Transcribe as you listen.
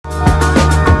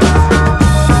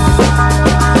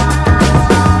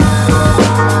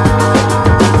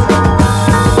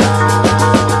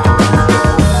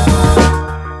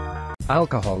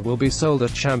alcohol will be sold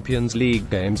at Champions League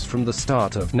games from the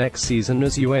start of next season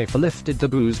as UEFA lifted the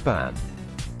booze ban.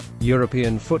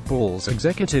 European football's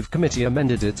executive committee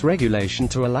amended its regulation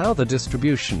to allow the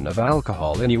distribution of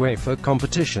alcohol in UEFA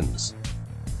competitions.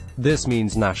 This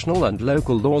means national and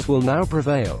local laws will now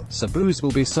prevail, so booze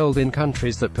will be sold in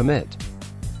countries that permit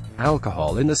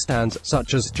alcohol in the stands,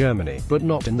 such as Germany, but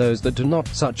not in those that do not,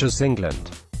 such as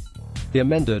England. The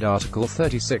amended Article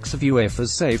 36 of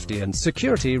UEFA's Safety and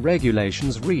Security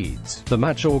Regulations reads, "The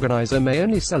match organizer may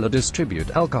only sell or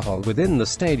distribute alcohol within the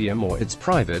stadium or its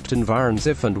private environs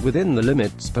if and within the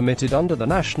limits permitted under the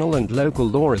national and local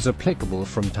law as applicable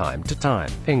from time to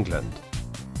time." England.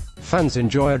 Fans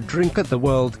enjoy a drink at the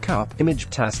World Cup. Image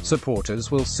Test supporters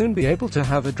will soon be able to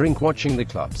have a drink watching the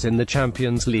clubs in the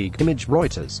Champions League. Image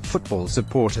Reuters. Football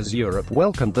supporters Europe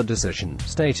welcomed the decision,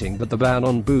 stating that the ban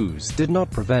on booze did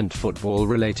not prevent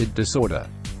football-related disorder.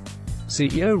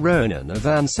 CEO Ronan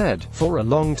Avan said, "For a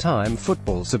long time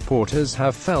football supporters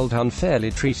have felt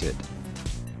unfairly treated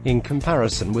in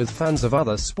comparison with fans of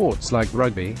other sports like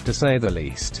rugby, to say the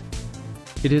least.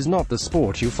 It is not the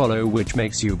sport you follow which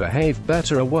makes you behave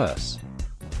better or worse.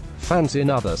 Fans in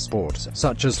other sports,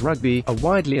 such as rugby, are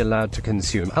widely allowed to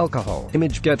consume alcohol."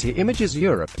 Image Getty Images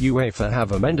Europe. UEFA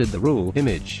have amended the rule.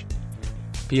 Image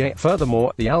PA.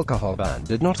 Furthermore, the alcohol ban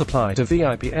did not apply to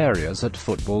VIP areas at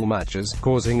football matches,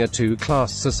 causing a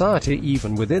two-class society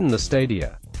even within the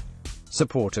stadia.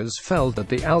 Supporters felt that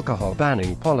the alcohol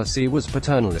banning policy was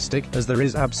paternalistic, as there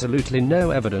is absolutely no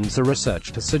evidence or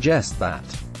research to suggest that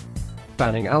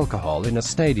banning alcohol in a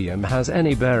stadium has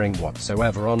any bearing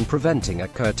whatsoever on preventing or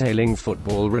curtailing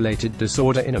football-related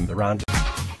disorder in and around